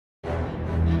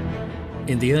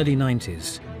In the early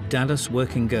 90s, Dallas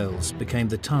working girls became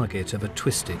the target of a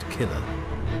twisted killer.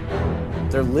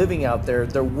 They're living out there,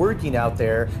 they're working out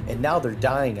there, and now they're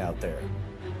dying out there.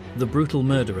 The brutal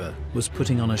murderer was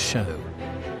putting on a show.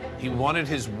 He wanted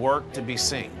his work to be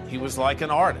seen. He was like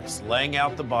an artist, laying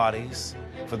out the bodies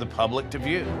for the public to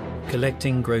view.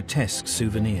 Collecting grotesque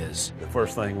souvenirs. The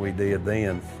first thing we did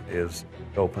then is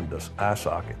opened this eye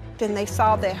socket. And they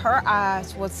saw that her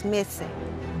eyes was missing.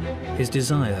 His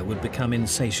desire would become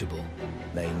insatiable.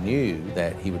 They knew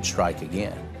that he would strike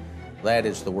again. That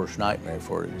is the worst nightmare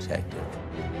for a detective.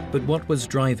 But what was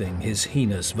driving his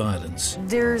heinous violence?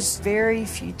 There's very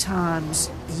few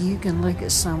times you can look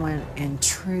at someone and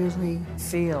truly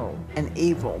feel an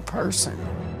evil person.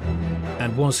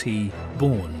 And was he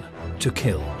born to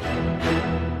kill?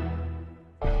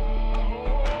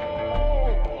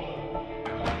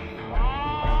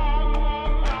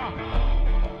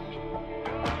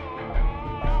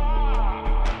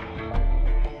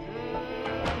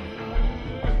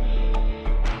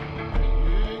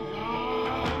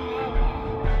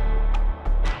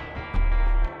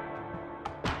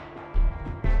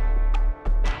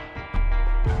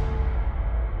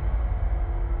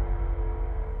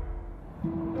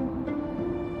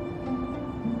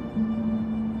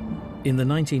 In the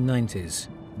 1990s,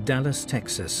 Dallas,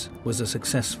 Texas was a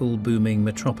successful, booming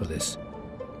metropolis,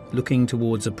 looking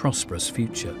towards a prosperous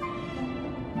future.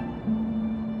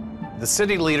 The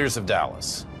city leaders of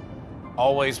Dallas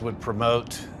always would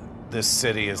promote this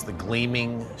city as the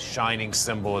gleaming, shining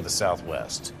symbol of the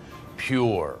Southwest.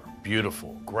 Pure,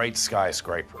 beautiful, great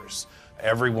skyscrapers.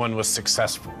 Everyone was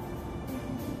successful.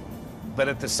 But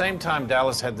at the same time,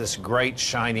 Dallas had this great,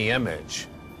 shiny image.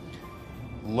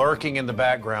 Lurking in the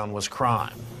background was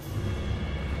crime.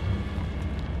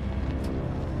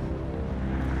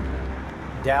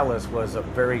 Dallas was a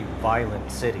very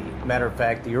violent city. Matter of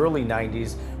fact, the early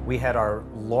 90s, we had our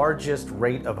largest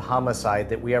rate of homicide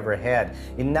that we ever had.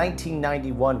 In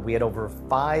 1991, we had over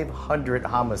 500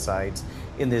 homicides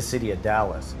in the city of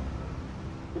Dallas.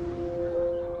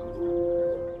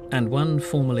 And one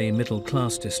formerly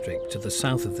middle-class district to the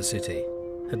south of the city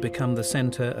had become the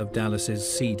center of Dallas's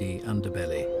seedy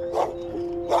underbelly.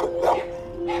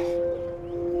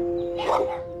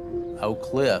 Oak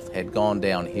Cliff had gone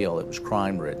downhill. It was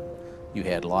crime-ridden. You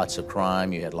had lots of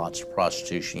crime, you had lots of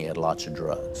prostitution, you had lots of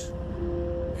drugs.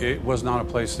 It was not a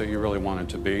place that you really wanted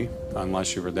to be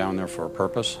unless you were down there for a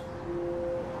purpose.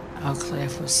 Oak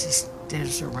Cliff was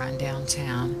just a run-down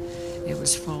town. It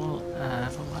was full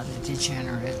of a lot of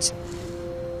degenerates.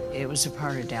 It was a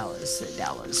part of Dallas that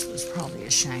Dallas was probably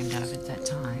ashamed of at that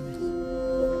time.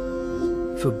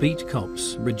 For beat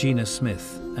cops Regina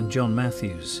Smith and John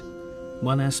Matthews,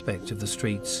 one aspect of the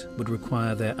streets would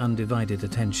require their undivided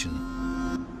attention.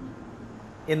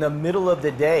 In the middle of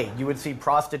the day, you would see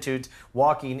prostitutes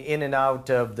walking in and out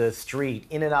of the street,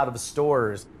 in and out of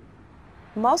stores.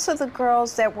 Most of the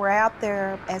girls that were out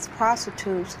there as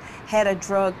prostitutes had a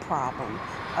drug problem.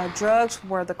 Drugs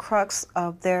were the crux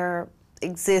of their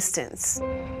existence.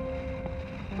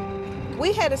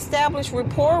 We had established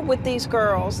rapport with these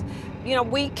girls. You know,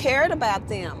 we cared about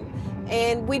them.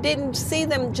 And we didn't see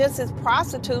them just as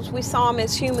prostitutes, we saw them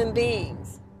as human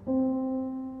beings.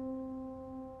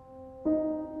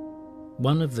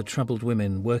 One of the troubled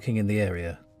women working in the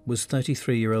area was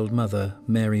 33-year-old mother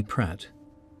Mary Pratt.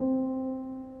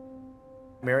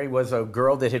 Mary was a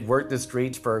girl that had worked the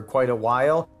streets for quite a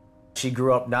while. She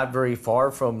grew up not very far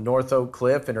from North Oak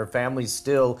Cliff, and her family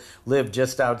still lived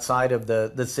just outside of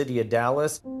the city of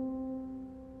Dallas.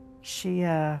 She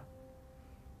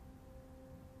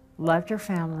loved her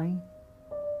family.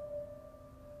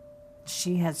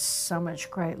 She had so much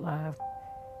great love.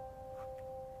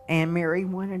 And Mary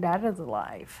wanted out of the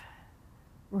life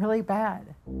really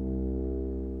bad.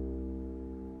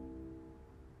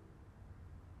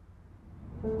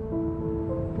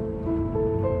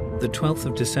 The 12th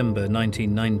of December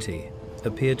 1990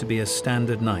 appeared to be a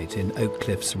standard night in Oak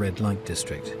Cliff's red light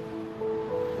district.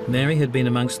 Mary had been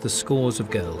amongst the scores of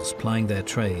girls plying their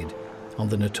trade on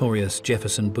the notorious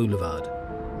Jefferson Boulevard.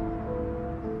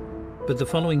 But the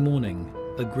following morning,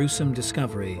 a gruesome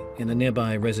discovery in a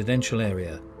nearby residential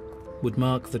area would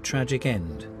mark the tragic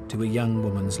end to a young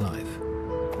woman's life.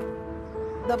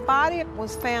 The body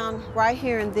was found right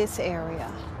here in this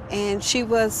area, and she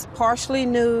was partially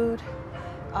nude.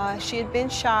 She had been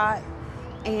shot,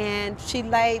 and she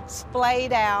laid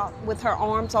splayed out with her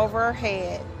arms over her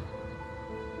head.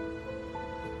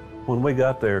 When we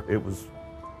got there, it was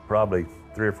probably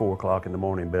 3 or 4 o'clock in the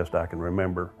morning, best I can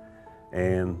remember,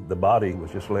 and the body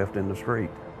was just left in the street.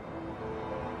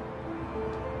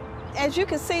 As you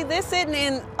can see, this isn't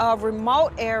in a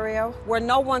remote area where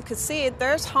no one could see it.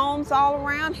 There's homes all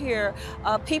around here,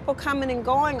 people coming and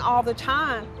going all the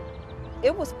time.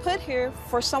 It was put here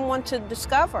for someone to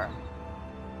discover.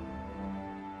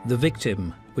 The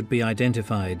victim would be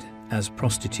identified as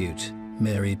prostitute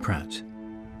Mary Pratt.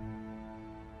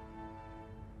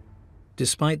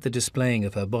 Despite the displaying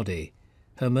of her body,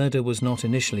 her murder was not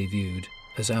initially viewed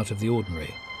as out of the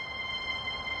ordinary.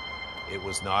 It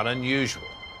was not unusual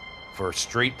for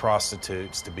street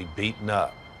prostitutes to be beaten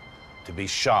up, to be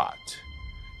shot.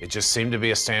 It just seemed to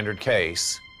be a standard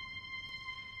case.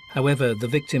 However, the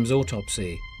victim's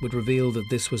autopsy would reveal that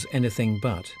this was anything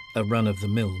but a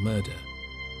run-of-the-mill murder.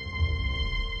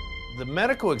 The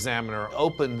medical examiner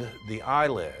opened the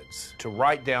eyelids to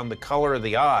write down the color of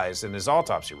the eyes in his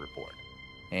autopsy report.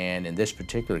 And in this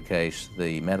particular case,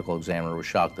 the medical examiner was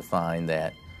shocked to find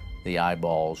that the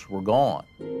eyeballs were gone.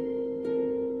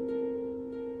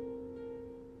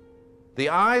 The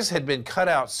eyes had been cut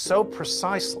out so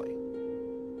precisely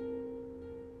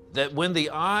that when the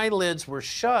eyelids were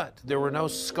shut, there were no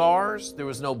scars, there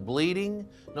was no bleeding,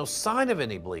 no sign of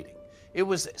any bleeding. It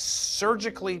was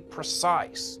surgically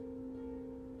precise.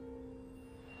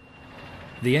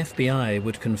 The FBI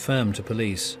would confirm to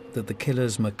police that the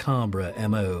killer's macabre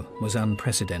MO was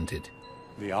unprecedented.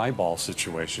 The eyeball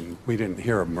situation, we didn't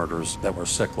hear of murders that were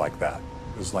sick like that.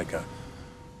 It was like a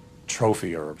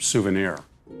trophy or a souvenir.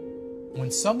 When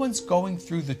someone's going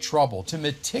through the trouble to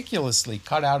meticulously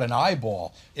cut out an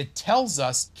eyeball, it tells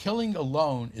us killing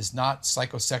alone is not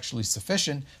psychosexually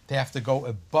sufficient. They have to go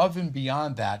above and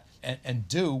beyond that and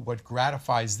do what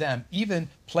gratifies them, even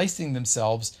placing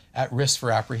themselves at risk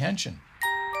for apprehension.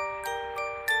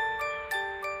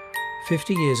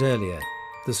 50 years earlier,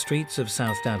 the streets of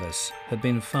South Dallas had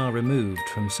been far removed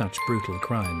from such brutal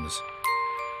crimes.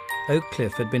 Oak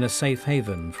Cliff had been a safe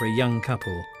haven for a young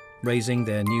couple raising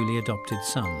their newly adopted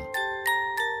son.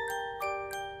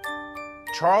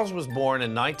 Charles was born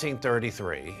in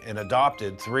 1933 and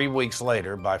adopted 3 weeks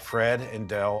later by Fred and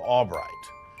Dell Albright,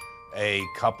 a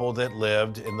couple that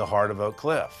lived in the heart of Oak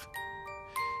Cliff.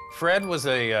 Fred was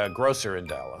a grocer in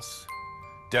Dallas.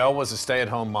 Dell was a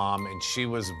stay-at-home mom, and she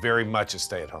was very much a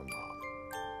stay-at-home mom.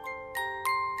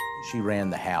 She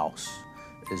ran the house.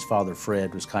 His father,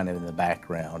 Fred, was kind of in the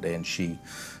background, and she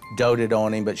doted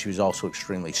on him, but she was also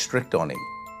extremely strict on him.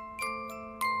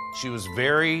 She was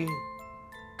very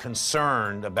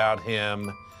concerned about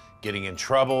him getting in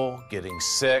trouble, getting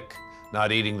sick,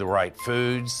 not eating the right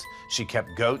foods. She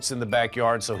kept goats in the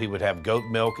backyard so he would have goat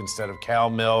milk instead of cow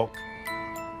milk.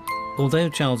 Although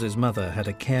Charles's mother had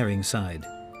a caring side,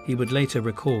 he would later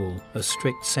recall a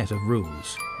strict set of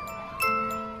rules.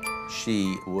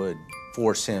 She would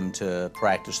force him to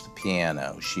practice the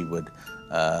piano. She would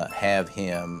have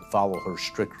him follow her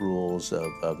strict rules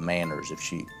of manners. If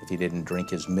he didn't drink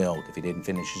his milk, if he didn't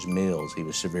finish his meals, he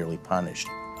was severely punished.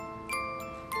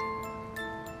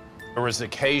 There was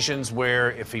occasions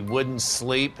where if he wouldn't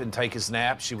sleep and take his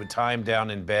nap, she would tie him down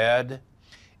in bed.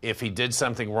 If he did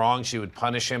something wrong, she would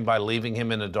punish him by leaving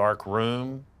him in a dark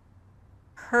room.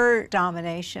 Her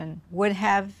domination would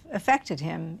have affected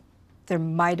him. There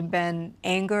might have been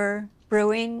anger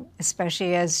brewing,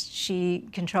 especially as she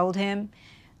controlled him.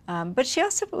 But she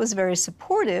also was very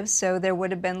supportive, so there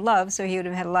would have been love, so he would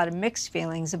have had a lot of mixed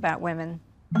feelings about women.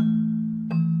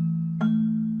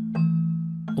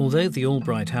 Although the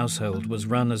Albright household was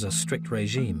run as a strict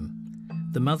regime,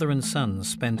 the mother and son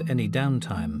spent any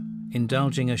downtime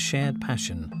indulging a shared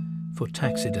passion for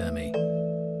taxidermy.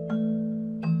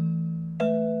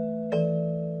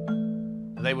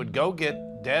 They would go get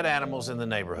dead animals in the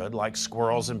neighborhood, like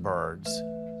squirrels and birds,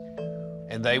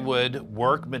 and they would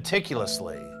work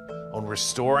meticulously on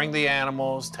restoring the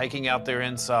animals, taking out their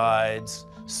insides,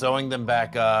 sewing them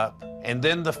back up. And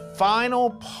then the final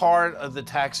part of the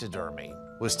taxidermy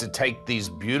was to take these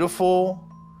beautiful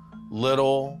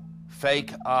little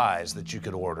fake eyes that you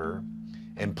could order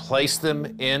and place them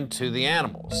into the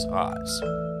animal's eyes.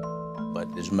 But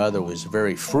his mother was a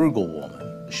very frugal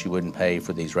woman. She wouldn't pay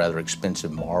for these rather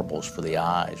expensive marbles for the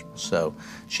eyes, so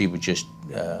she would just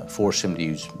force him to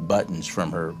use buttons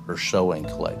from her sewing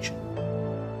collection.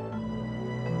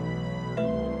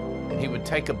 He would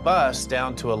take a bus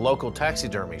down to a local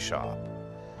taxidermy shop,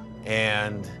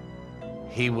 and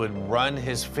he would run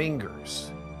his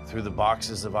fingers through the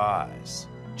boxes of eyes,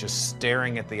 just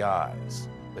staring at the eyes,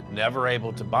 but never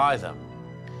able to buy them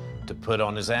to put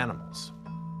on his animals.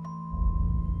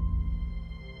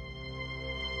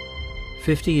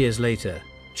 50 years later,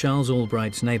 Charles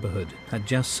Albright's neighborhood had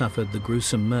just suffered the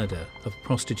gruesome murder of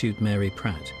prostitute Mary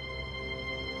Pratt.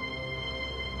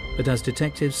 But as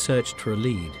detectives searched for a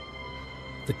lead,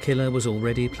 the killer was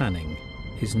already planning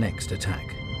his next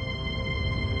attack.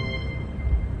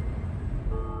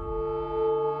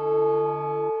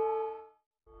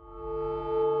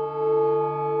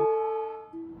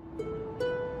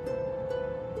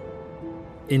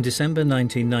 In December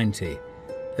 1990,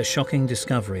 a shocking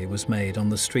discovery was made on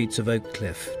the streets of Oak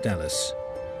Cliff, Dallas.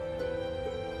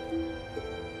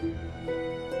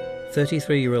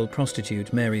 33-year-old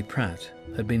prostitute Mary Pratt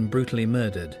had been brutally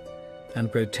murdered and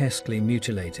grotesquely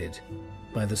mutilated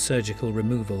by the surgical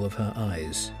removal of her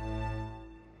eyes.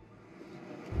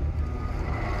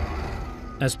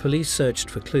 As police searched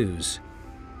for clues,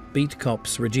 beat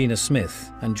cops Regina Smith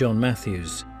and John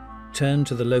Matthews turned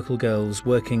to the local girls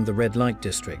working the red light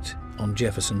district on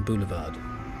Jefferson Boulevard.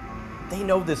 They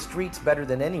know the streets better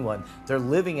than anyone. They're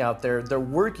living out there, they're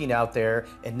working out there,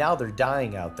 and now they're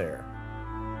dying out there.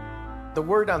 The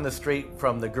word on the street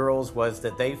from the girls was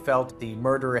that they felt the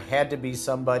murderer had to be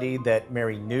somebody that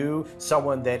Mary knew,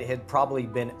 someone that had probably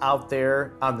been out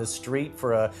there on the street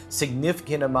for a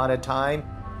significant amount of time.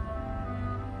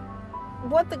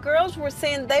 What the girls were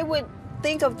saying, they would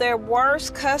think of their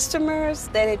worst customers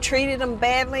that had treated them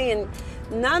badly, and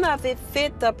none of it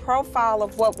fit the profile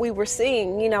of what we were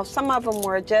seeing. You know, some of them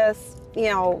were just,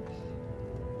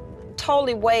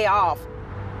 totally way off.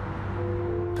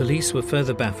 Police were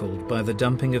further baffled by the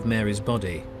dumping of Mary's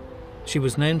body. She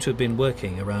was known to have been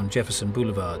working around Jefferson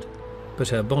Boulevard, but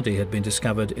her body had been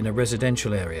discovered in a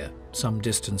residential area some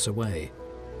distance away.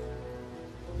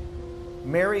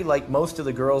 Mary, like most of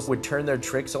the girls, would turn their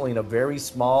tricks only in a very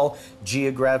small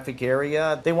geographic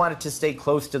area. They wanted to stay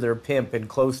close to their pimp and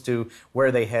close to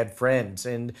where they had friends.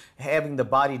 And having the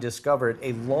body discovered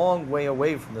a long way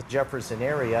away from the Jefferson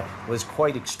area was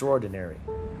quite extraordinary.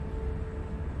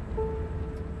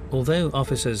 Although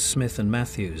officers Smith and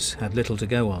Matthews had little to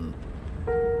go on,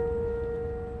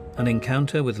 an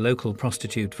encounter with local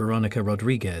prostitute Veronica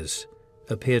Rodriguez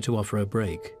appeared to offer a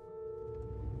break.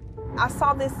 I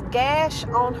saw this gash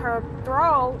on her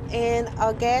throat and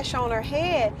a gash on her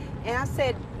head, and I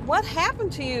said, "What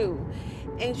happened to you?"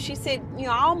 And she said, "I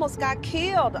almost got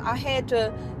killed. I had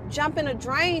to jump in a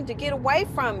drain to get away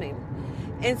from him."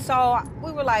 And so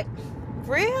we were like,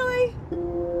 "Really?"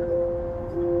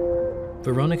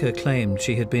 Veronica claimed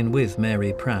she had been with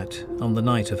Mary Pratt on the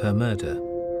night of her murder.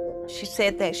 She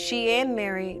said that she and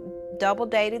Mary double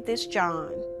dated this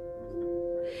John,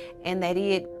 and that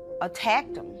he had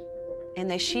attacked him, and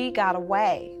that she got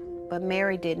away, but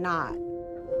Mary did not.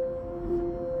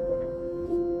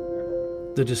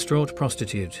 The distraught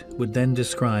prostitute would then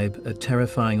describe a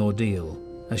terrifying ordeal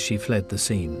as she fled the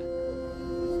scene.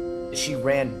 She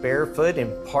ran barefoot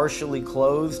and partially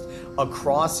clothed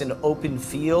across an open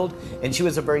field, and she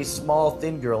was a very small,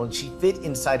 thin girl, and she fit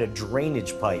inside a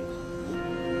drainage pipe.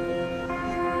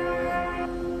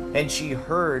 And she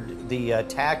heard the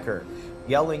attacker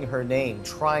yelling her name,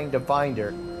 trying to find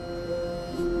her.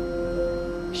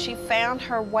 She found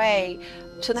her way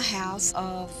to the house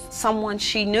of someone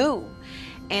she knew,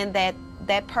 and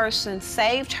that person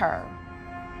saved her.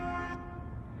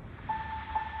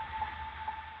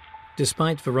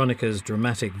 Despite Veronica's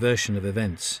dramatic version of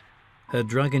events, her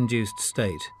drug-induced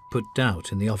state put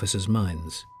doubt in the officers'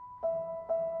 minds.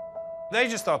 They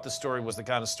just thought the story was the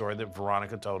kind of story that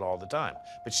Veronica told all the time.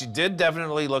 But she did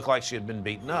definitely look like she had been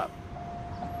beaten up.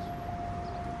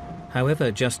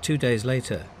 However, just 2 days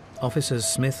later, officers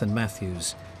Smith and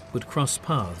Matthews would cross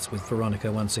paths with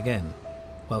Veronica once again,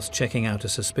 whilst checking out a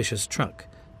suspicious truck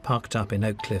parked up in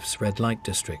Oak Cliff's red light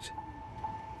district.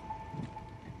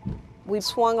 We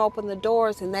swung open the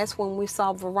doors, and that's when we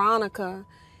saw Veronica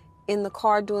in the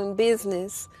car doing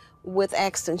business with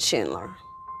Axton Schindler.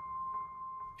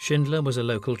 Schindler was a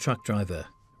local truck driver,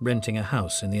 renting a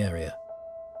house in the area.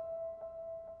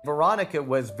 Veronica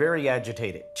was very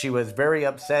agitated. She was very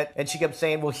upset, and she kept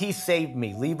saying, "Well, he saved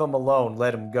me. Leave him alone.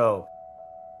 Let him go."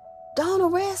 "Don't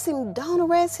arrest him. Don't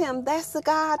arrest him. That's the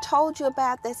guy I told you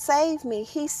about that saved me.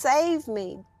 He saved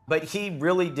me." But he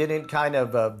really didn't kind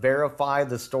of verify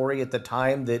the story at the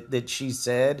time that she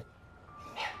said.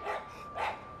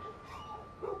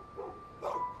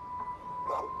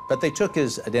 But they took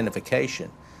his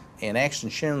identification, and Axton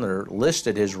Schindler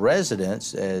listed his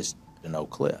residence as in Oak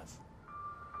Cliff.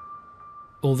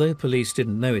 Although police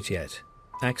didn't know it yet,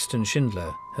 Axton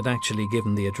Schindler had actually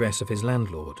given the address of his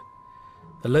landlord,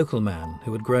 a local man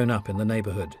who had grown up in the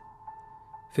neighborhood,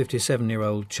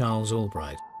 57-year-old Charles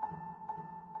Albright.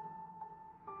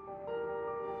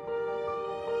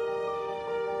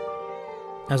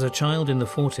 As a child in the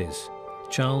 40s,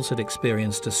 Charles had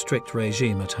experienced a strict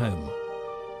regime at home.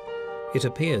 It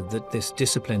appeared that this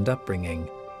disciplined upbringing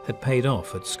had paid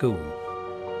off at school.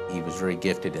 He was very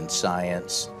gifted in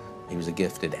science. He was a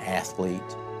gifted athlete.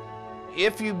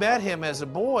 If you met him as a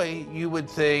boy, you would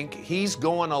think he's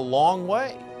going a long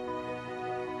way.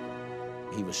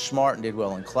 He was smart and did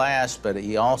well in class, but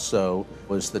he also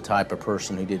was the type of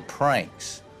person who did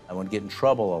pranks and would get in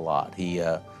trouble a lot. He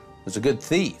was a good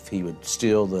thief. He would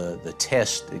steal the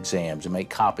test exams and make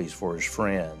copies for his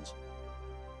friends.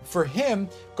 For him,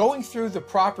 going through the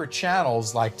proper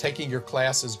channels, like taking your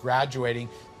classes, graduating,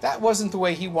 that wasn't the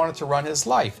way he wanted to run his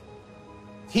life.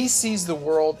 He sees the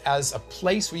world as a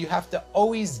place where you have to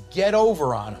always get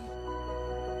over on him.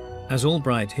 As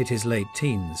Albright hit his late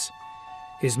teens,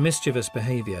 his mischievous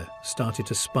behavior started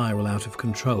to spiral out of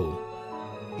control.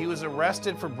 He was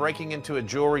arrested for breaking into a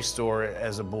jewelry store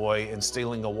as a boy and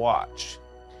stealing a watch.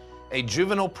 A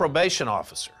juvenile probation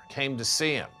officer came to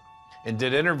see him and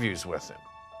did interviews with him.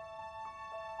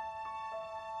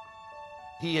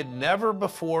 He had never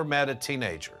before met a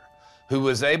teenager who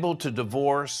was able to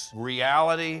divorce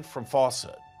reality from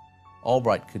falsehood.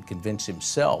 Albright could convince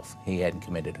himself he hadn't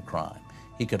committed a crime.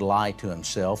 He could lie to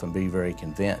himself and be very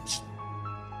convinced.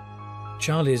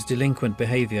 Charlie's delinquent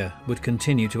behavior would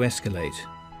continue to escalate,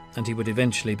 and he would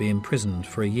eventually be imprisoned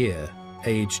for a year,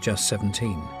 aged just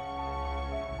 17.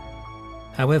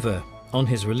 However, on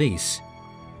his release,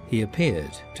 he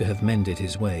appeared to have mended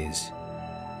his ways.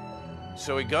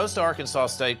 So he goes to Arkansas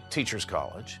State Teachers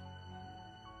College.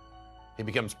 He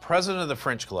becomes president of the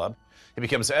French Club. He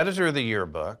becomes editor of the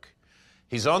yearbook.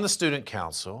 He's on the student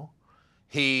council.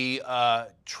 He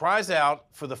tries out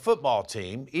for the football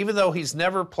team, even though he's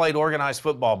never played organized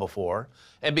football before,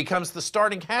 and becomes the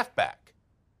starting halfback.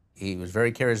 He was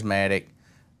very charismatic,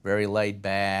 very laid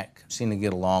back, seemed to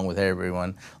get along with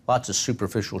everyone, lots of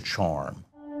superficial charm.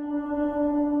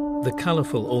 The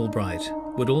colourful Albright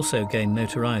would also gain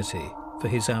notoriety for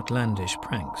his outlandish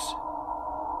pranks.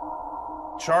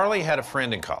 Charlie had a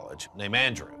friend in college named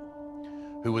Andrew,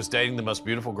 who was dating the most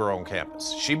beautiful girl on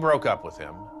campus. She broke up with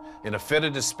him. In a fit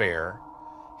of despair,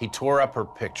 he tore up her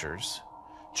pictures.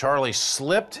 Charlie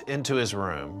slipped into his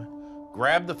room,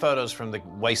 grabbed the photos from the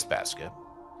wastebasket,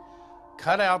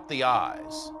 cut out the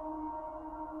eyes,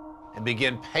 and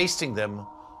began pasting them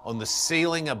on the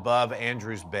ceiling above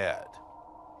Andrew's bed,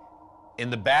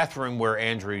 in the bathroom where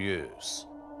Andrew used.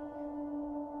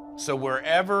 So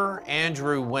wherever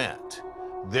Andrew went,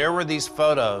 there were these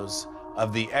photos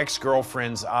of the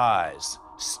ex-girlfriend's eyes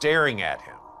staring at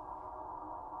him.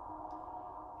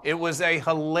 It was a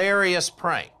hilarious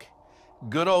prank.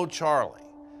 Good old Charlie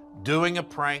doing a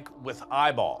prank with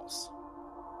eyeballs.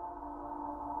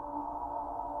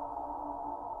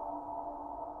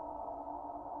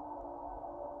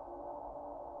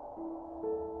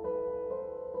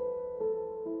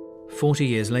 "40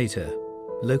 years later,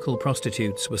 local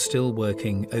prostitutes were still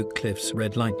working Oak Cliff's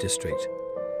red light district,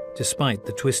 despite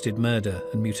the twisted murder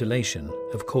and mutilation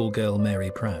of call girl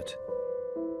Mary Pratt.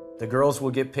 The girls will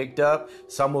get picked up,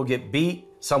 some will get beat,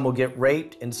 some will get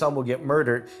raped, and some will get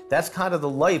murdered. That's kind of the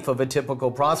life of a typical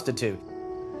prostitute.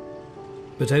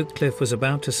 But Oak Cliff was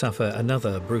about to suffer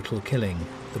another brutal killing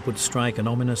that would strike an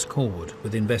ominous chord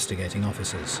with investigating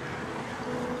officers.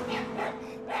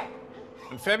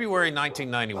 In February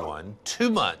 1991,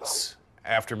 2 months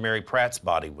after Mary Pratt's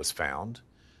body was found,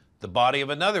 the body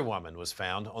of another woman was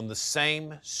found on the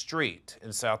same street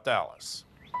in South Dallas.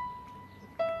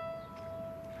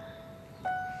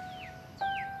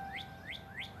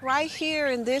 Right here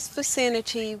in this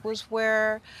vicinity was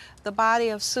where the body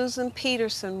of Susan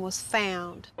Peterson was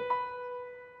found.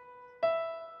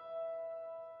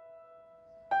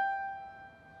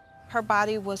 Her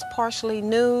body was partially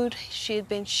nude. She had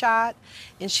been shot,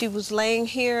 and she was laying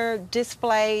here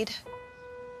displayed.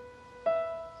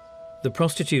 The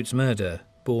prostitute's murder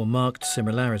bore marked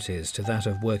similarities to that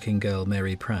of working girl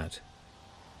Mary Pratt.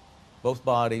 Both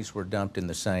bodies were dumped in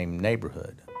the same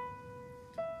neighborhood.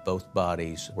 Both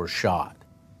bodies were shot.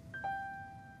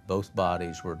 Both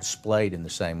bodies were displayed in the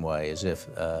same way, as if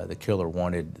the killer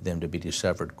wanted them to be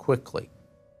discovered quickly.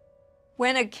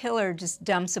 When a killer just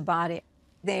dumps a body,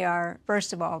 they are,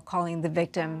 first of all, calling the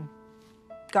victim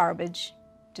garbage,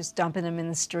 just dumping them in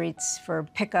the streets for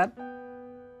pickup.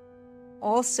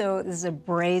 Also, this is a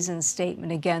brazen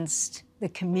statement against the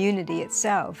community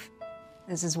itself.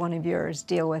 This is one of yours,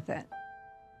 deal with it.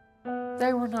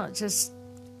 They were not just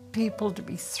people to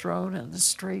be thrown in the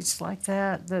streets like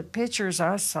that. The pictures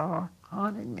I saw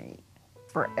haunted me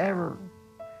forever.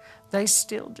 They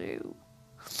still do.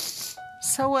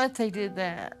 So what, they did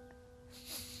that.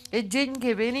 It didn't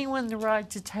give anyone the right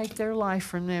to take their life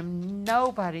from them,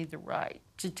 nobody the right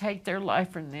to take their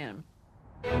life from them.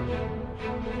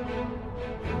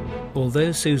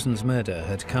 Although Susan's murder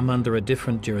had come under a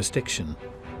different jurisdiction,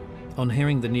 On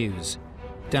hearing the news,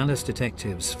 Dallas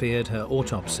detectives feared her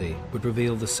autopsy would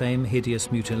reveal the same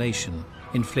hideous mutilation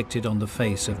inflicted on the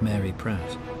face of Mary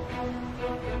Pratt.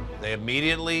 They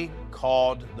immediately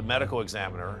called the medical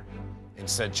examiner and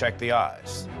said, check the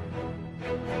eyes.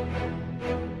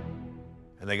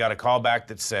 And they got a call back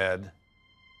that said,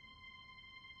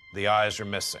 the eyes are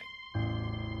missing.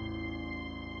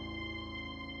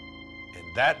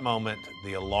 In that moment,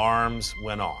 the alarms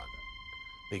went on,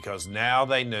 because now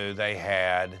they knew they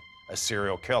had a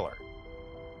serial killer.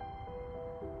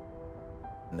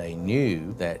 They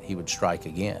knew that he would strike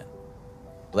again.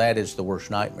 That is the worst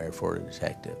nightmare for a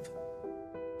detective.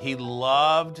 He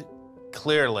loved,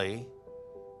 clearly,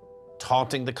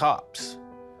 taunting the cops.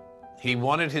 He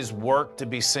wanted his work to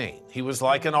be seen. He was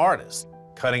like an artist,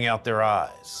 cutting out their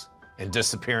eyes and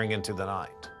disappearing into the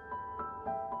night.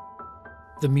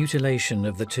 The mutilation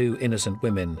of the two innocent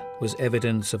women was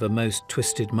evidence of a most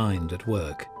twisted mind at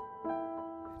work.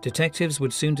 Detectives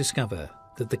would soon discover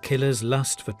that the killer's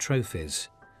lust for trophies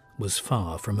was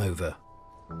far from over.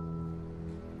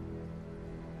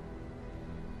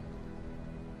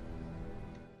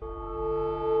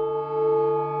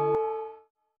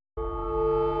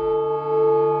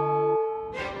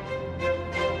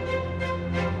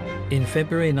 In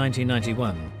February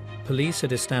 1991, police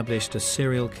had established a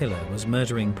serial killer was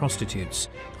murdering prostitutes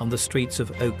on the streets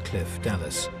of Oak Cliff,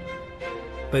 Dallas.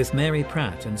 Both Mary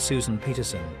Pratt and Susan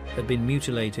Peterson had been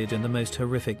mutilated in the most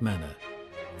horrific manner,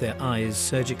 their eyes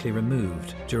surgically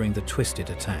removed during the twisted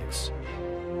attacks.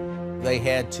 They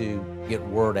had to get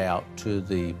word out to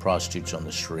the prostitutes on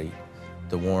the street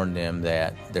to warn them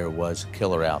that there was a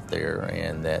killer out there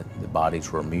and that the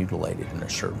bodies were mutilated in a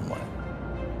certain way.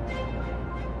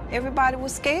 Everybody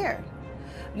was scared.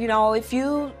 You know, if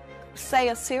you say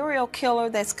a serial killer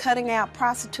that's cutting out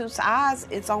prostitutes' eyes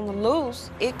is on the loose,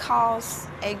 it caused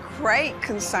a great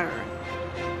concern.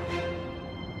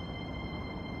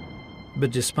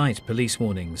 But despite police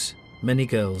warnings, many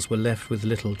girls were left with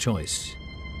little choice.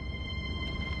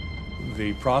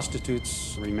 The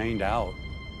prostitutes remained out.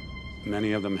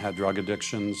 Many of them had drug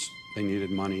addictions. They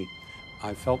needed money.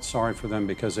 I felt sorry for them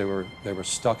because they were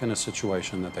stuck in a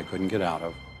situation that they couldn't get out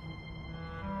of.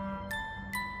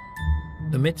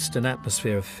 Amidst an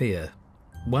atmosphere of fear,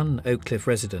 one Oak Cliff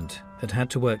resident had had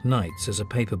to work nights as a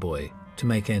paperboy to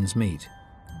make ends meet.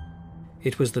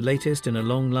 It was the latest in a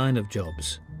long line of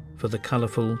jobs for the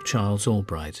colourful Charles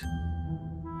Albright.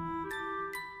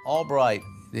 Albright,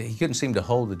 he couldn't seem to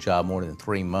hold the job more than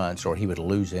 3 months or he would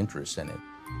lose interest in it.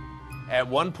 At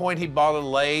one point, he bought a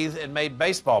lathe and made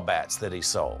baseball bats that he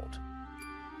sold.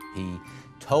 He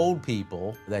told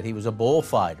people that he was a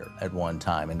bullfighter at one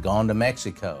time and gone to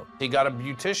Mexico. He got a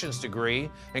beautician's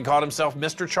degree and called himself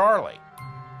Mr. Charlie.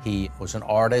 He was an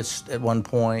artist at one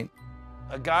point.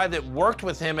 A guy that worked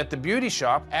with him at the beauty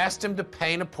shop asked him to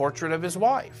paint a portrait of his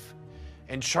wife.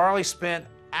 And Charlie spent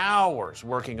hours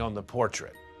working on the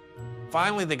portrait.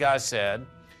 Finally, the guy said,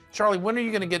 "Charlie, when are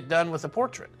you going to get done with the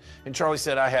portrait?" And Charlie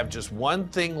said, "I have just one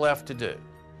thing left to do."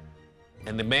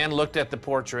 And the man looked at the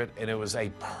portrait, and it was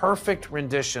a perfect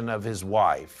rendition of his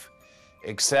wife,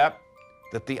 except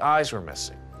that the eyes were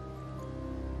missing.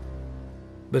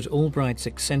 But Albright's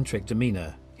eccentric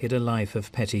demeanour hid a life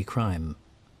of petty crime.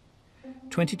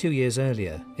 22 years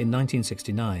earlier, in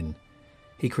 1969,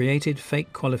 he created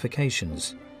fake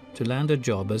qualifications to land a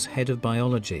job as head of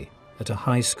biology at a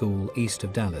high school east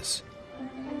of Dallas.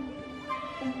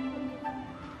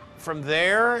 From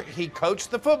there, he coached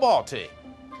the football team.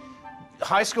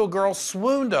 High school girls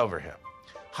swooned over him.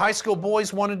 High school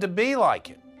boys wanted to be like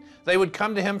him. They would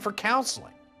come to him for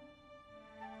counseling.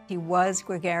 He was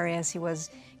gregarious, he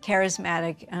was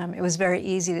charismatic. It was very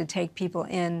easy to take people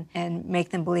in and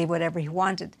make them believe whatever he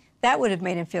wanted. That would have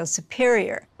made him feel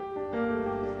superior.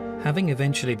 Having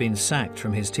eventually been sacked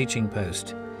from his teaching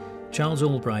post, Charles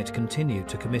Albright continued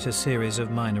to commit a series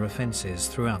of minor offences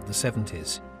throughout the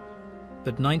 70s.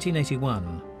 But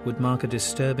 1981 would mark a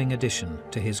disturbing addition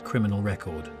to his criminal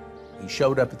record. He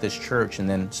showed up at this church and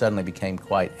then suddenly became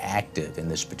quite active in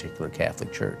this particular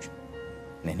Catholic church.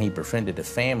 And he befriended a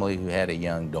family who had a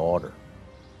young daughter.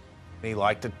 He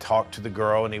liked to talk to the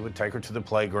girl, and he would take her to the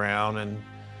playground. And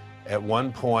at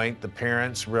one point, the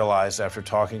parents realized after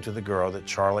talking to the girl that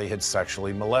Charlie had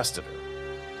sexually molested her.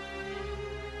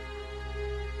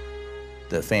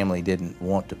 The family didn't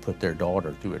want to put their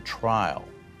daughter through a trial,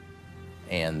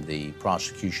 and the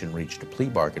prosecution reached a plea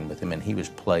bargain with him, and he was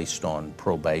placed on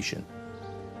probation.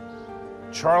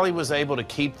 Charlie was able to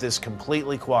keep this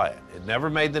completely quiet. It never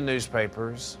made the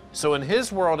newspapers. So in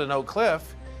his world in Oak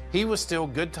Cliff, he was still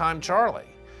Good Time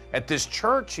Charlie. At this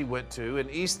church he went to in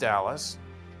East Dallas,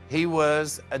 he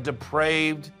was a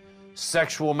depraved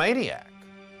sexual maniac.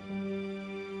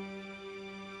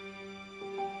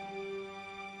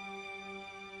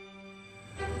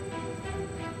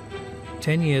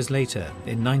 Ten years later,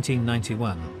 in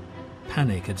 1991,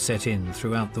 panic had set in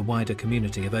throughout the wider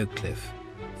community of Oak Cliff,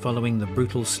 following the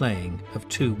brutal slaying of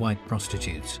 2 white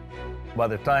prostitutes. By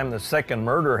the time the second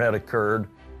murder had occurred,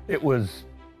 it was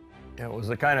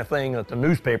the kind of thing that the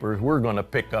newspapers were going to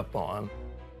pick up on.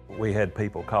 We had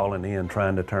people calling in,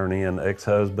 trying to turn in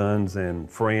ex-husbands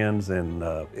and friends, and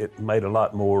it made a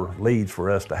lot more leads for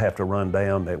us to have to run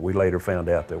down that we later found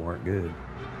out that weren't good.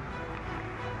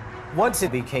 Once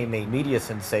it became a media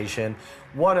sensation,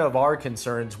 one of our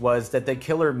concerns was that the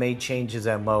killer may change his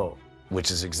MO.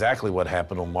 Which is exactly what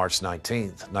happened on March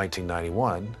 19th,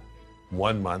 1991,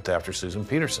 1 month after Susan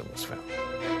Peterson was found.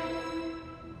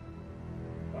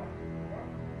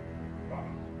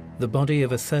 The body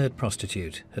of a third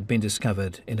prostitute had been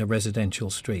discovered in a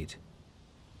residential street.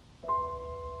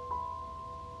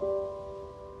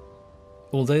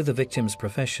 Although the victim's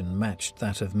profession matched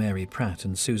that of Mary Pratt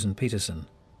and Susan Peterson,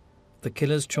 the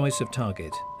killer's choice of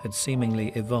target had seemingly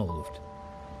evolved.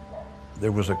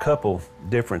 There was a couple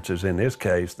differences in this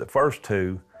case. The first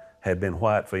 2 had been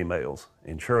white females,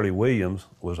 and Shirley Williams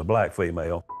was a black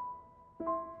female.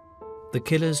 The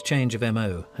killer's change of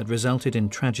MO had resulted in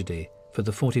tragedy for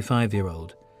the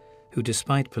 45-year-old, who,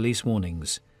 despite police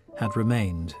warnings, had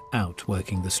remained out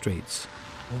working the streets.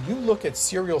 When you look at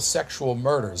serial sexual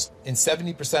murders, in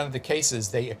 70% of the cases,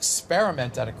 they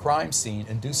experiment at a crime scene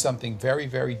and do something very,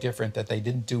 very different that they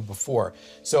didn't do before.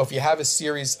 So if you have a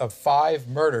series of 5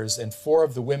 murders and 4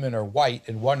 of the women are white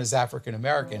and 1 is African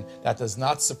American, that does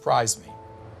not surprise me.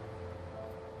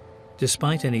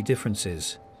 Despite any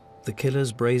differences, the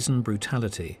killer's brazen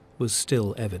brutality was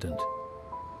still evident.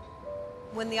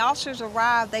 When the officers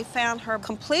arrived, they found her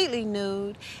completely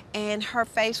nude and her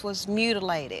face was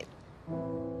mutilated.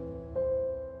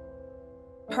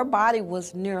 Her body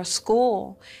was near a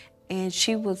school, and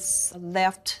she was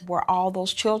left where all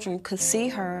those children could see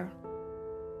her.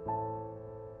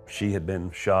 She had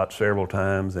been shot several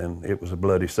times, and it was a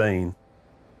bloody scene.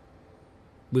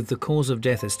 With the cause of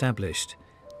death established,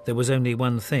 there was only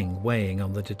one thing weighing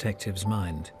on the detective's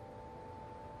mind.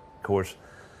 Of course,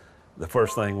 the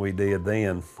first thing we did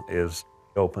then is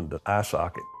opened the eye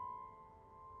socket.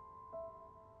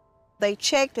 They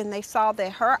checked and they saw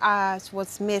that her eyes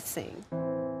was missing.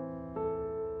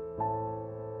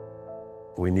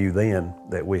 We knew then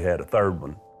that we had a third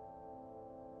one.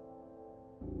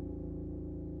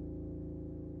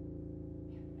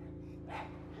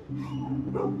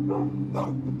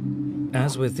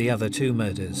 As with the other 2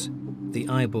 murders, the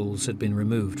eyeballs had been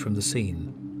removed from the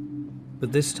scene.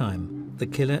 But this time, the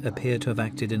killer appeared to have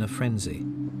acted in a frenzy.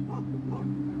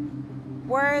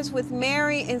 Whereas with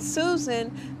Mary and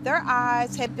Susan, their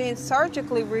eyes had been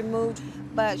surgically removed,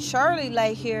 but Shirley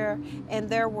lay here and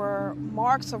there were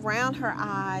marks around her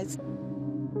eyes.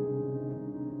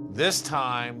 This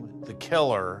time, the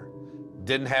killer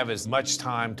didn't have as much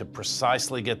time to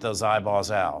precisely get those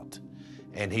eyeballs out,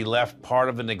 and he left part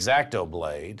of an X-Acto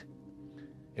blade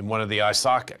in one of the eye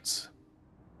sockets.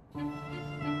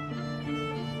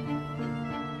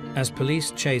 As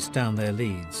police chased down their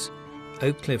leads,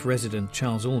 Oak Cliff resident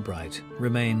Charles Albright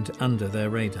remained under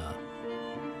their radar.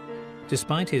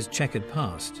 Despite his checkered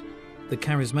past, the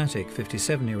charismatic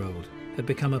 57-year-old had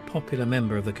become a popular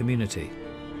member of the community.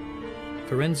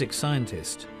 Forensic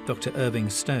scientist Dr. Irving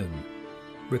Stone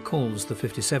recalls the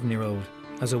 57-year-old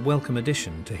as a welcome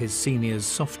addition to his seniors'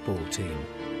 softball team.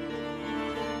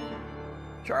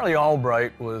 Charlie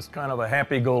Albright was kind of a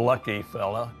happy-go-lucky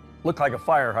fella. Looked like a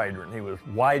fire hydrant. He was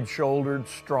wide-shouldered,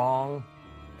 strong.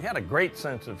 He had a great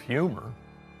sense of humor.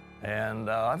 And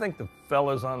I think the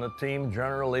fellas on the team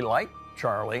generally liked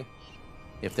Charlie.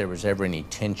 If there was ever any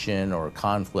tension or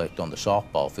conflict on the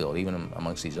softball field, even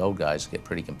amongst these old guys that get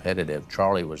pretty competitive,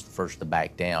 Charlie was the first to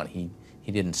back down. He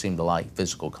didn't seem to like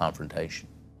physical confrontation.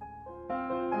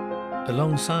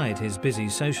 Alongside his busy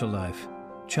social life,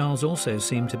 Charles also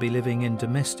seemed to be living in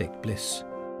domestic bliss.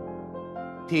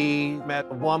 He met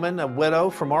a woman, a widow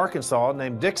from Arkansas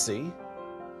named Dixie,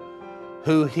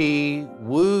 who he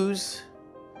woos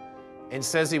and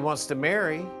says he wants to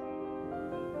marry.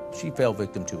 She fell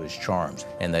victim to his charms,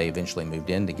 and they eventually moved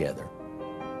in together.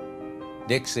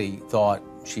 Dixie thought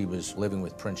she was living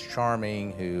with Prince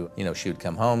Charming, who, she would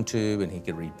come home to, and he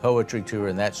could read poetry to her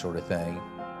and that sort of thing.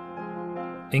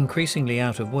 Increasingly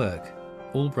out of work,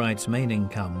 Albright's main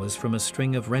income was from a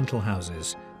string of rental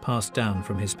houses passed down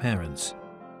from his parents.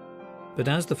 But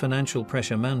as the financial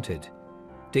pressure mounted,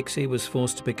 Dixie was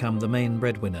forced to become the main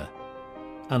breadwinner,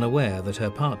 unaware that her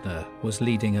partner was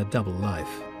leading a double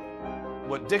life.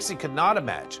 What Dixie could not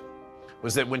imagine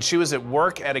was that when she was at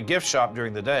work at a gift shop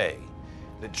during the day,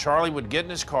 that Charlie would get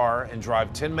in his car and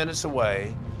drive 10 minutes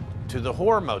away to the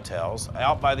whore motels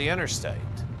out by the interstate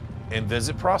and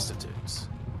visit prostitutes,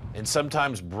 and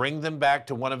sometimes bring them back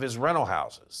to one of his rental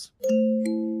houses.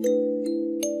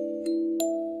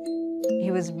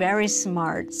 He was very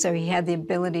smart, so he had the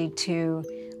ability to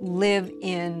live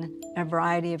in a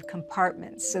variety of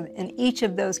compartments. So, and each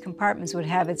of those compartments would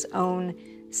have its own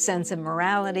sense of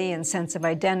morality and sense of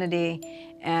identity,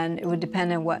 and it would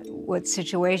depend on what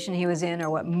situation he was in or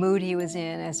what mood he was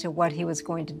in as to what he was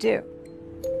going to do.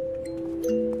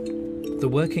 The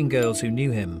working girls who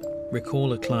knew him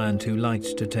recall a client who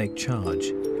liked to take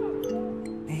charge.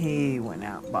 He went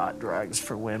out and bought drugs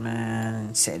for women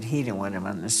and said he didn't want them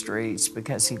on the streets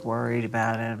because he worried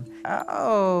about them.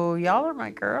 Oh, y'all are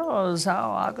my girls. Oh,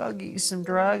 I'll go get you some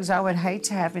drugs. I would hate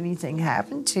to have anything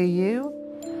happen to you.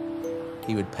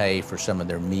 He would pay for some of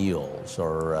their meals,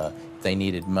 or if they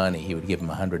needed money, he would give them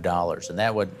 $100. And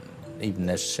that wasn't even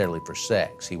necessarily for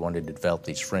sex. He wanted to develop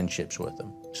these friendships with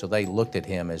them. So they looked at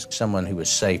him as someone who was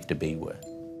safe to be with.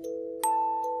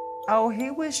 Oh, he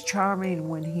was charming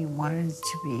when he wanted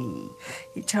to be.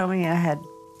 He told me I had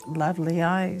lovely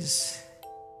eyes.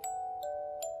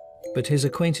 But his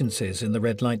acquaintances in the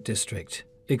red light district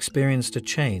experienced a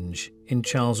change in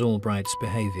Charles Albright's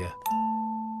behavior.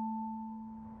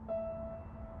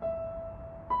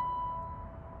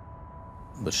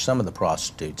 With some of the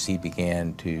prostitutes, he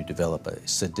began to develop a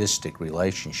sadistic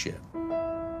relationship.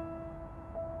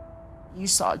 You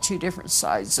saw two different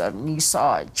sides of him. You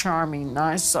saw a charming,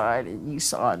 nice side, and you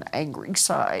saw an angry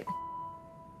side.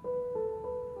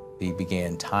 He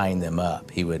began tying them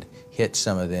up. He would hit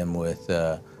some of them with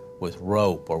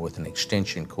rope or with an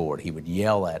extension cord. He would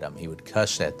yell at them. He would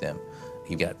cuss at them.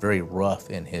 He got very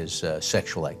rough in his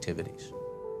sexual activities.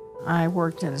 I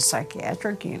worked in a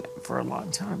psychiatric unit for a long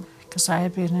time because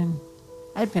I'd been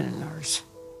a nurse,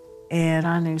 and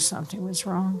I knew something was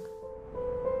wrong.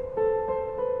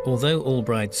 Although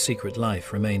Albright's secret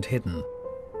life remained hidden,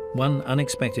 one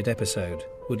unexpected episode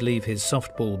would leave his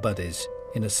softball buddies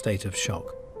in a state of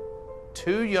shock.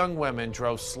 Two young women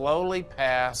drove slowly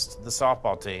past the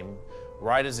softball team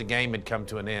right as the game had come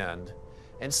to an end,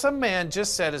 and some man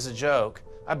just said as a joke,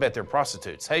 "I bet they're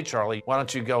prostitutes. Hey, Charlie, why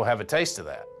don't you go have a taste of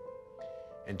that?"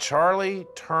 And Charlie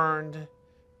turned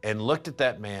and looked at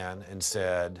that man and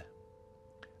said,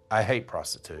 "I hate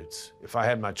prostitutes. If I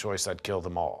had my choice, I'd kill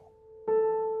them all."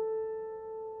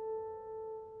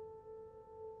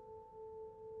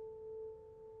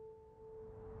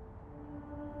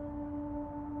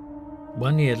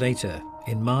 One year later,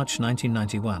 in March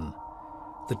 1991,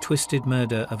 the twisted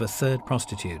murder of a third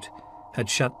prostitute had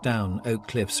shut down Oak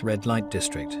Cliff's red light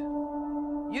district.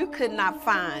 You could not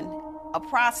find a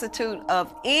prostitute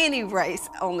of any race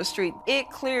on the street. It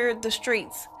cleared the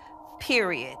streets,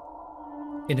 period.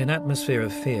 In an atmosphere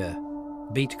of fear,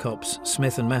 beat cops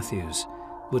Smith and Matthews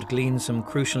would glean some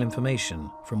crucial information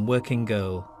from working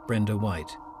girl Brenda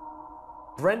White.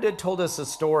 Brenda told us a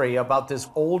story about this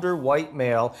older white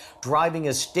male driving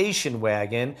a station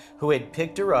wagon who had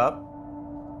picked her up.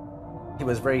 He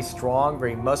was very strong,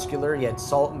 very muscular. He had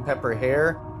salt and pepper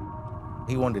hair.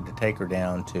 He wanted to take her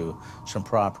down to some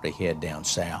property he had down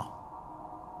south.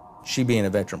 She, being a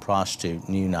veteran prostitute,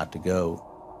 knew not to go.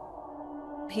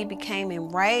 He became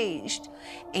enraged,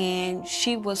 and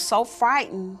she was so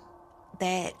frightened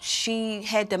that she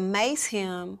had to mace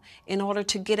him in order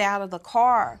to get out of the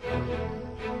car.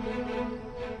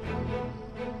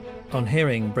 On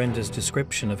hearing Brenda's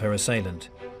description of her assailant,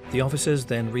 the officers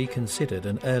then reconsidered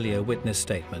an earlier witness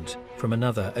statement from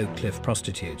another Oak Cliff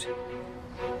prostitute.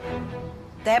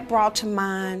 That brought to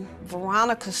mind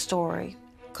Veronica's story,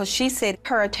 because she said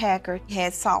her attacker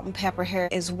had salt and pepper hair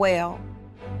as well.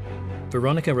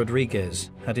 Veronica Rodriguez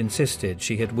had insisted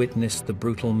she had witnessed the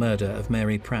brutal murder of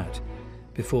Mary Pratt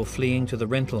before fleeing to the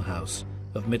rental house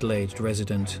of middle-aged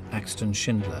resident Axton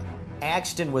Schindler.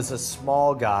 Axton was a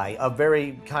small guy, a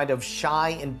very kind of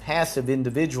shy and passive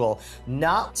individual,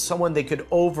 not someone that could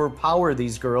overpower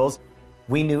these girls.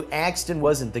 We knew Axton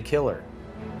wasn't the killer.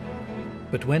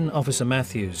 But when Officer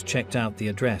Matthews checked out the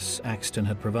address Axton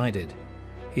had provided,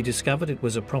 he discovered it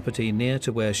was a property near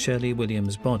to where Shirley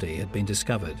Williams' body had been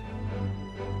discovered.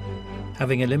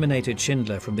 Having eliminated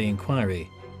Schindler from the inquiry,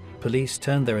 police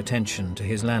turned their attention to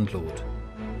his landlord.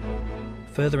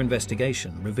 Further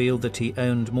investigation revealed that he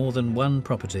owned more than one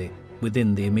property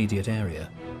within the immediate area.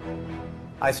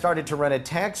 I started to run a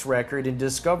tax record and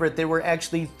discovered there were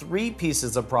actually 3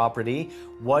 pieces of property,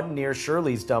 one near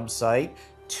Shirley's dump site,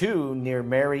 2 near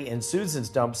Mary and Susan's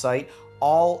dump site,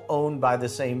 all owned by the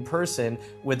same person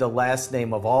with the last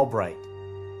name of Albright.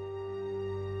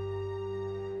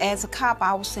 As a cop,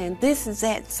 I was saying, this is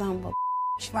that son of a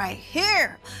bitch right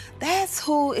here. That's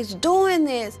who is doing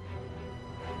this.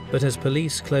 But as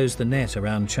police closed the net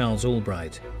around Charles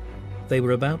Albright, they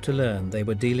were about to learn they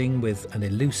were dealing with an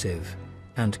elusive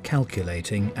and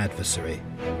calculating adversary.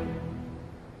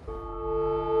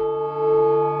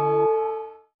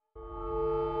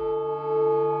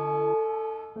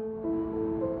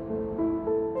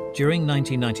 During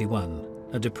 1991,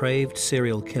 a depraved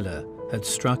serial killer had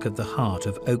struck at the heart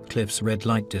of Oak Cliff's red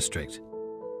light district.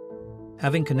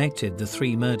 Having connected the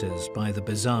 3 murders by the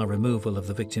bizarre removal of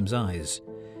the victim's eyes,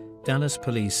 Dallas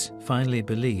police finally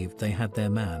believed they had their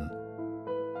man.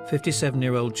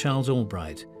 57-year-old Charles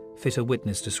Albright fit a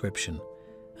witness description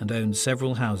and owned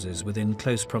several houses within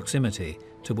close proximity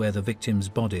to where the victims'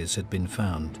 bodies had been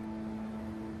found.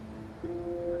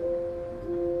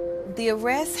 The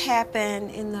arrest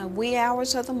happened in the wee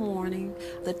hours of the morning.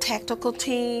 The tactical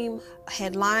team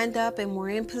had lined up and were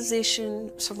in position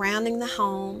surrounding the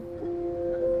home.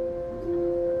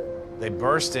 They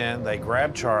burst in, they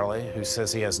grab Charlie, who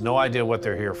says he has no idea what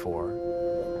they're here for.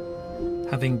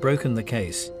 Having broken the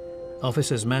case,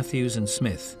 officers Matthews and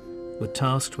Smith were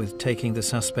tasked with taking the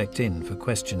suspect in for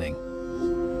questioning.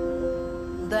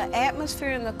 The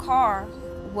atmosphere in the car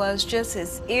was just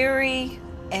as eerie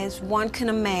as one can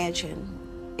imagine.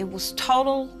 It was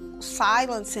total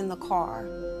silence in the car.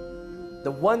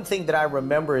 The one thing that I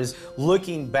remember is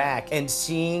looking back and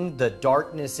seeing the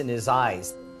darkness in his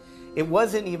eyes. It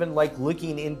wasn't even like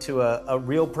looking into a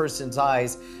real person's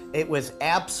eyes. It was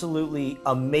absolutely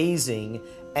amazing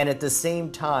and at the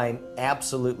same time,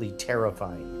 absolutely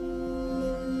terrifying.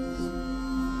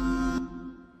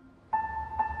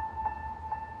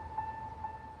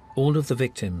 All of the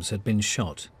victims had been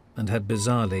shot and had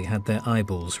bizarrely had their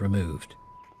eyeballs removed.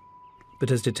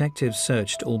 But as detectives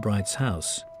searched Albright's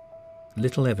house,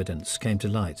 little evidence came to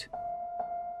light.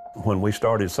 When we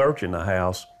started searching the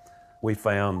house, we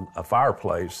found a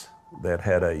fireplace that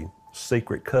had a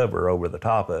secret cover over the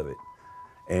top of it.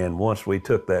 And once we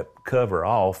took that cover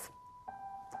off,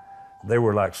 there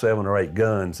were like 7 or 8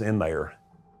 guns in there.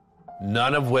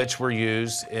 None of which were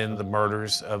used in the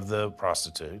murders of the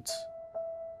prostitutes.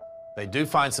 They do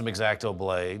find some X-Acto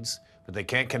blades, but they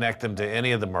can't connect them to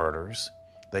any of the murders.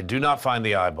 They do not find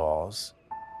the eyeballs.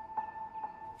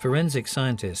 Forensic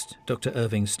scientist Dr.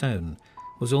 Irving Stone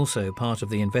was also part of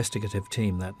the investigative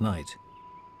team that night.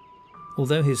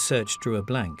 Although his search drew a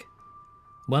blank,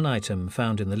 one item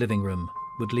found in the living room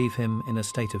would leave him in a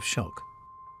state of shock.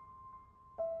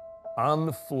 On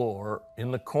the floor,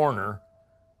 in the corner,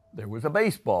 there was a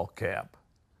baseball cap.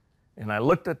 And I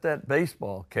looked at that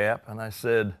baseball cap and I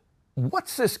said,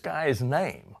 "What's this guy's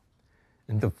name?"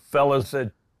 And the fellow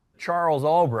said, "Charles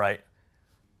Albright."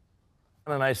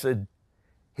 And I said,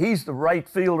 "He's the right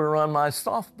fielder on my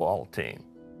softball team."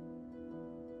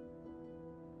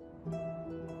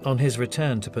 On his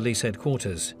return to police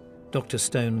headquarters, Dr.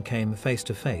 Stone came face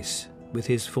to face with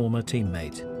his former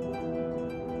teammate.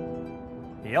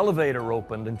 The elevator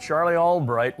opened and Charlie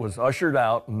Albright was ushered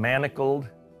out, manacled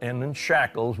and in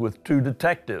shackles with 2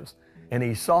 detectives. And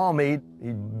he saw me,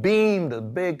 he beamed a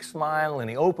big smile and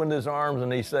he opened his arms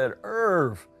and he said,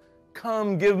 "Irv,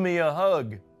 come give me a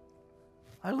hug."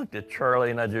 I looked at Charlie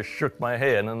and I just shook my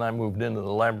head and I moved into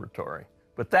the laboratory.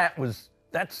 But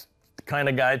that's the kind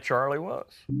of guy Charlie was.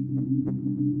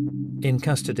 In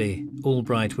custody,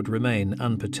 Albright would remain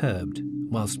unperturbed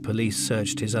whilst police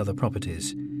searched his other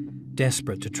properties,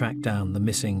 desperate to track down the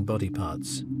missing body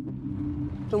parts.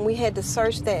 When we had to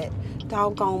search that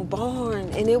doggone barn,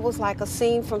 and it was like a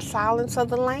scene from Silence of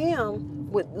the Lamb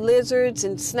with lizards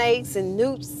and snakes and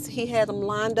newts. He had them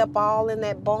lined up all in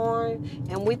that barn,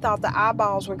 and we thought the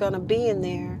eyeballs were going to be in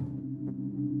there.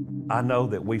 I know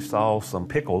that we saw some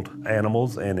pickled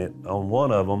animals, and on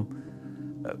one of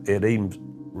them, it even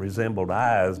resembled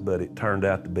eyes, but it turned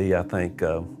out to be, I think,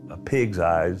 a pig's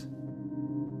eyes.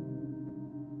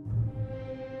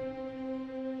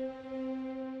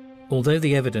 Although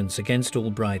the evidence against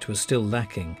Albright was still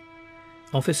lacking,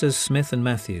 officers Smith and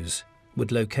Matthews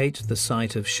would locate the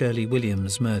site of Shirley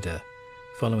Williams' murder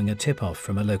following a tip-off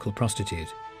from a local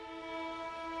prostitute.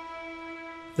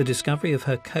 The discovery of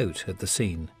her coat at the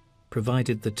scene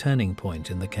provided the turning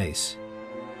point in the case.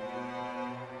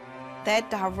 That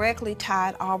directly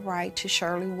tied Albright to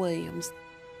Shirley Williams.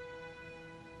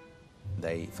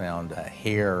 They found a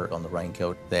hair on the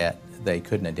raincoat that they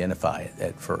couldn't identify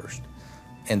at first.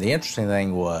 And the interesting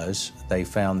thing was they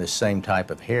found this same type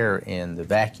of hair in the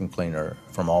vacuum cleaner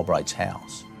from Albright's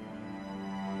house.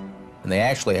 And they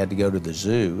actually had to go to the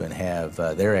zoo and have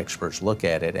their experts look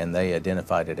at it, and they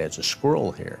identified it as a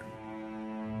squirrel hair.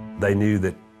 They knew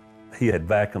that he had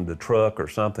vacuumed the truck or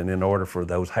something in order for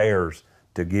those hairs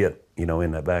to get, in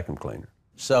that vacuum cleaner.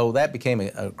 So that became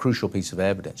a crucial piece of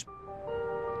evidence.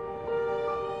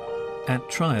 At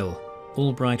trial,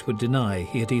 Albright would deny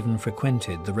he had even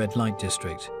frequented the red light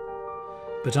district.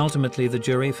 But ultimately the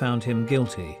jury found him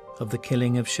guilty of the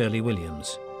killing of Shirley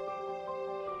Williams.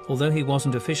 Although he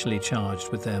wasn't officially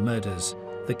charged with their murders,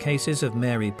 the cases of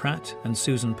Mary Pratt and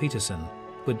Susan Peterson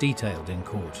were detailed in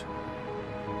court.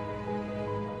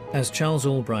 As Charles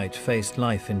Albright faced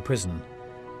life in prison,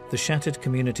 the shattered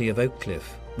community of Oak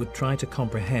Cliff would try to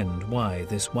comprehend why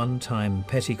this one-time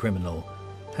petty criminal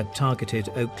had targeted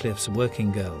Oak Cliff's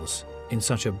working girls in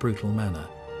such a brutal manner.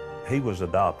 He was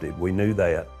adopted, we knew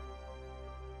that.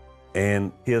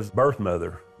 And his birth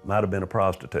mother might have been a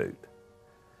prostitute.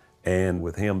 And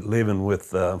with him living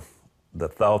with the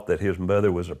thought that his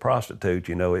mother was a prostitute,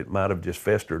 it might have just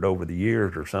festered over the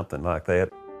years or something like that.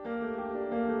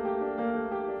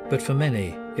 But for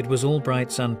many, it was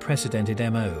Albright's unprecedented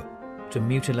MO to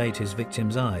mutilate his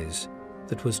victim's eyes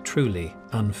that was truly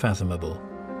unfathomable.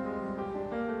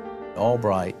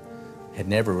 Albright had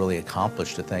never really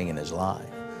accomplished a thing in his life.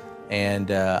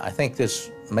 And I think this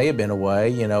may have been a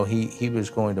way, he was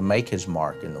going to make his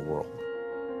mark in the world.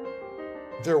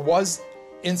 There was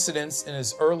incidents in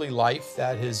his early life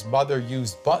that his mother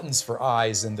used buttons for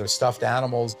eyes in their stuffed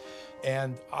animals.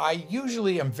 And I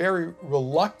usually am very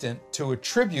reluctant to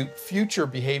attribute future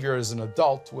behavior as an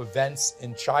adult to events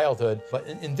in childhood. But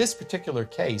in this particular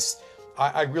case,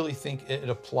 I really think it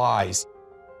applies.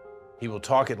 He will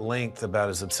talk at length about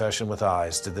his obsession with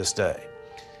eyes to this day.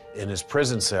 In his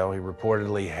prison cell, he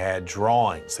reportedly had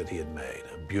drawings that he had made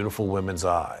of beautiful women's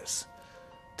eyes,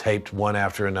 taped one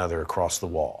after another across the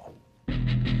wall.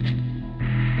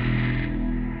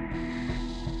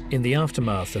 In the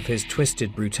aftermath of his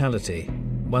twisted brutality,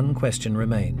 one question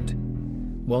remained.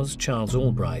 Was Charles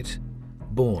Albright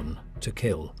born to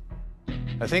kill?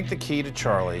 I think the key to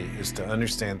Charlie is to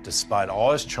understand, despite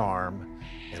all his charm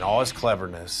and all his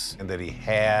cleverness, and that he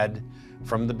had,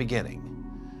 from the beginning,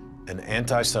 an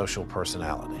antisocial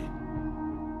personality.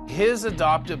 His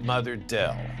adoptive mother,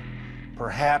 Dell,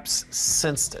 perhaps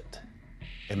sensed it,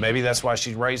 and maybe that's why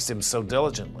she raised him so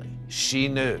diligently. She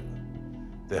knew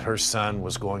that her son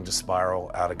was going to spiral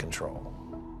out of control.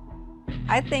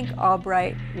 I think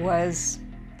Albright was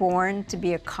born to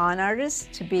be a con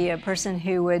artist, to be a person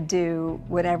who would do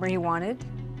whatever he wanted.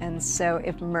 And so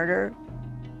if murder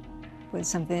was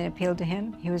something that appealed to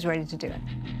him, he was ready to do it.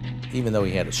 Even though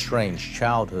he had a strange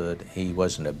childhood, he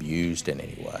wasn't abused in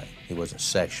any way. He wasn't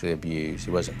sexually abused.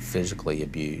 He wasn't physically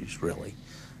abused, really.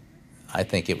 I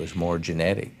think it was more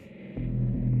genetic.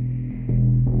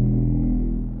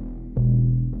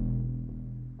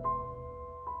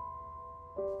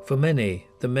 For many,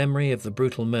 the memory of the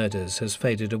brutal murders has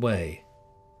faded away.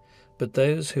 But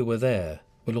those who were there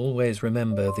will always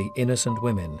remember the innocent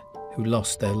women who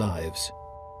lost their lives.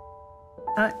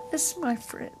 I miss my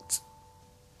friends.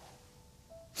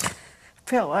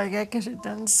 Felt like I could have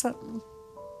done something.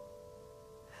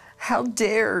 How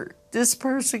dare this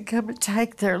person come and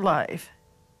take their life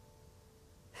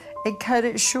and cut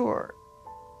it short?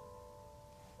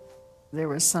 There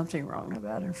was something wrong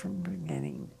about her from the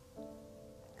beginning.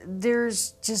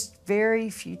 There's just very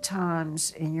few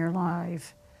times in your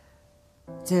life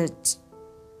that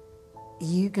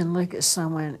you can look at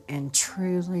someone and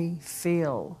truly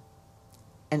feel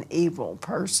an evil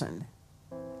person.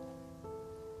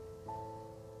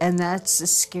 And that's the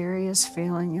scariest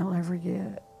feeling you'll ever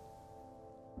get.